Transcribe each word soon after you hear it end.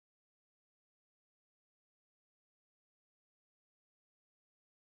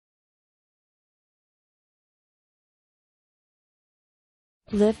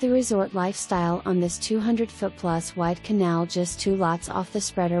Live the resort lifestyle on this 200-foot plus wide canal, just 2 lots off the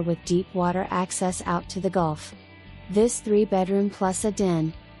spreader with deep water access out to the Gulf. This 3-bedroom plus a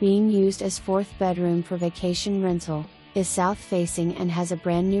den, being used as 4th bedroom for vacation rental, is south-facing and has a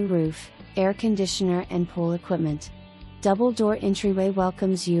brand new roof, air conditioner and pool equipment. Double-door entryway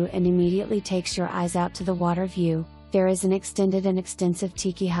welcomes you and immediately takes your eyes out to the water view. There is an extended and extensive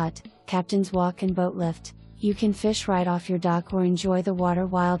tiki hut, captain's walk and boat lift. You can fish right off your dock or enjoy the water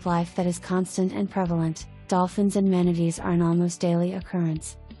wildlife that is constant and prevalent. Dolphins and manatees are an almost daily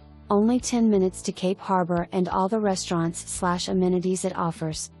occurrence. Only 10 minutes to Cape Harbor and all the restaurants/amenities it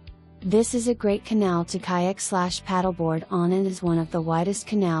offers. This is a great canal to kayak/paddleboard on and is one of the widest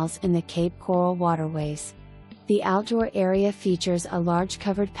canals in the Cape Coral waterways. The outdoor area features a large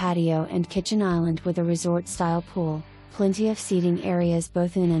covered patio and kitchen island with a resort-style pool, plenty of seating areas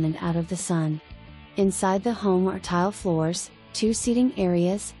both in and out of the sun. Inside the home are tile floors, 2 seating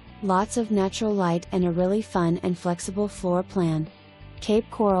areas, lots of natural light and a really fun and flexible floor plan. Cape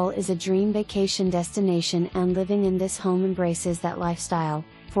Coral is a dream vacation destination and living in this home embraces that lifestyle.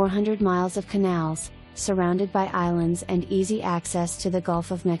 400 miles of canals, surrounded by islands and easy access to the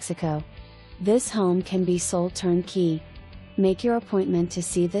Gulf of Mexico. This home can be sold turnkey. Make your appointment to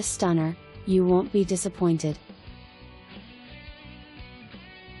see this stunner, you won't be disappointed.